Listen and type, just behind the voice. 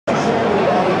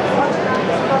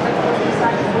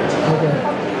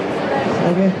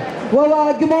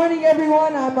Well, good morning,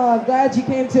 everyone. I'm glad you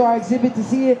came to our exhibit to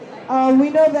see it. We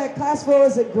know that Classville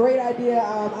is a great idea.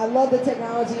 I love the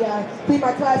technology. I think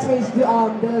my classmates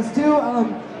does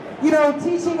too. You know,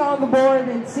 teaching on the board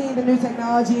and seeing the new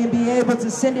technology and being able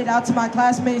to send it out to my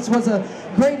classmates was a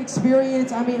great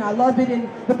experience. I mean, I loved it, and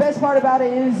the best part about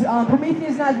it is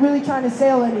Prometheus is not really trying to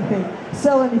sell anything.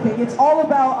 It's all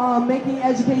about making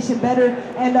education better,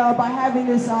 and by having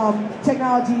this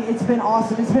technology, it's been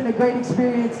awesome. It's been a great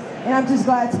experience, and I'm just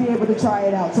glad to be able to try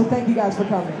it out. So thank you guys for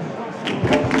coming.